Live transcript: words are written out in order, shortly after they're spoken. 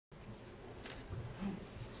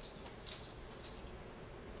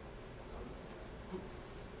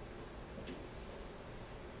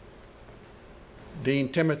Dean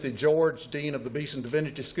Timothy George, Dean of the Beeson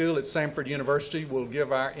Divinity School at Samford University, will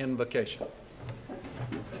give our invocation.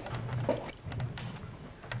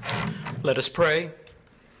 Let us pray.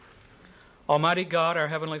 Almighty God, our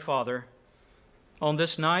Heavenly Father, on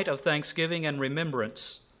this night of thanksgiving and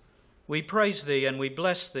remembrance, we praise Thee and we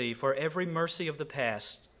bless Thee for every mercy of the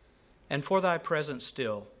past and for Thy present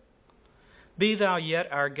still. Be Thou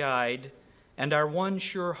yet our guide and our one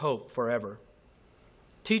sure hope forever.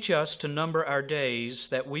 Teach us to number our days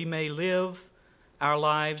that we may live our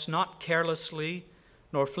lives not carelessly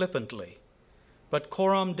nor flippantly, but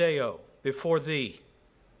coram Deo before Thee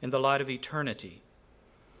in the light of eternity.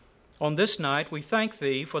 On this night, we thank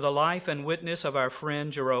Thee for the life and witness of our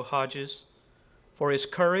friend Gerow Hodges, for his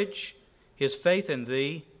courage, his faith in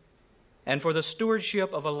Thee, and for the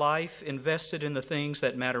stewardship of a life invested in the things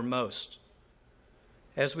that matter most.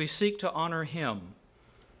 As we seek to honor him,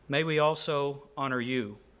 may we also honor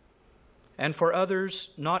You. And for others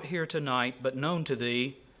not here tonight but known to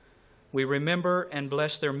Thee, we remember and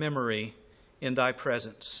bless their memory in Thy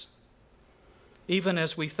presence. Even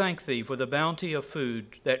as we thank Thee for the bounty of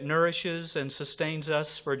food that nourishes and sustains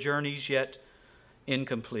us for journeys yet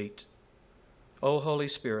incomplete. O Holy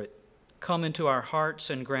Spirit, come into our hearts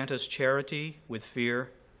and grant us charity with fear.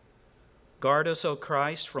 Guard us, O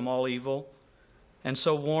Christ, from all evil, and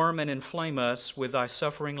so warm and inflame us with Thy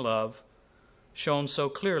suffering love, shown so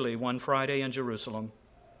clearly one Friday in Jerusalem.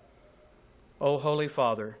 O Holy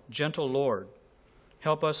Father, gentle Lord,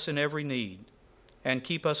 help us in every need, and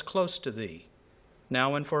keep us close to Thee,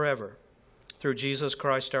 now and forever, through Jesus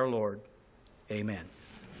Christ our Lord. Amen.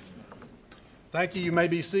 Thank you. You may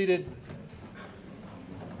be seated.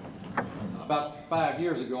 About 5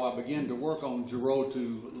 years ago, I began to work on Gerow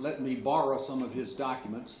to let me borrow some of his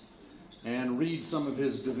documents and read some of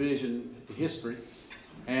his division history.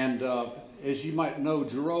 And as you might know,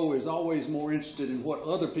 Gerow is always more interested in what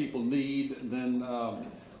other people need than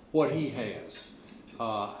what he has.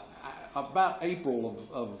 About April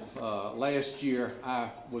of last year, I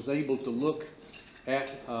was able to look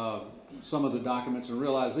at some of the documents and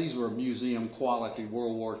realize these were museum quality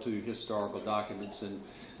World War II historical documents, and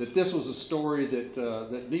that this was a story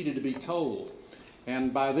that needed to be told.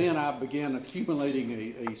 And by then I began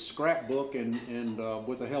accumulating a scrapbook, and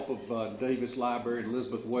with the help of Davis Library and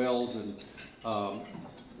Elizabeth Wells, and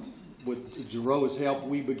with Gerow's help,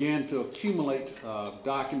 we began to accumulate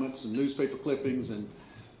documents and newspaper clippings, and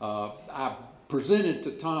I presented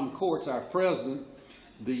to Tom Courts, our president,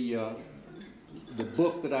 the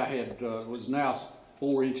book that I had was now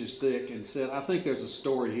 4 inches thick, and said, I think there's a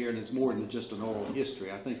story here, and it's more than just an oral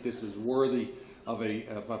history. I think this is worthy of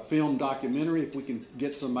a film documentary if we can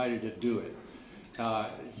get somebody to do it.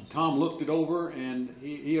 Tom looked it over, and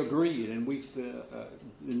he agreed, and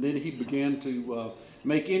then he began to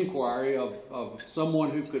make inquiry of someone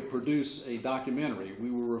who could produce a documentary. We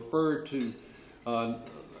were referred to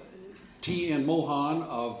T.N. Mohan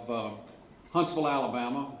of Huntsville,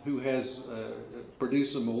 Alabama, who has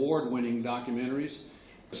produced some award-winning documentaries.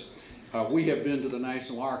 We have been to the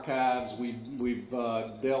National Archives. We've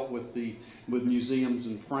dealt with museums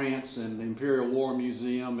in France and the Imperial War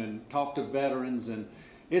Museum, and talked to veterans, and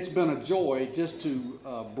it's been a joy just to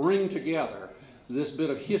bring together this bit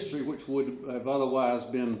of history which would have otherwise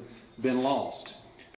been lost.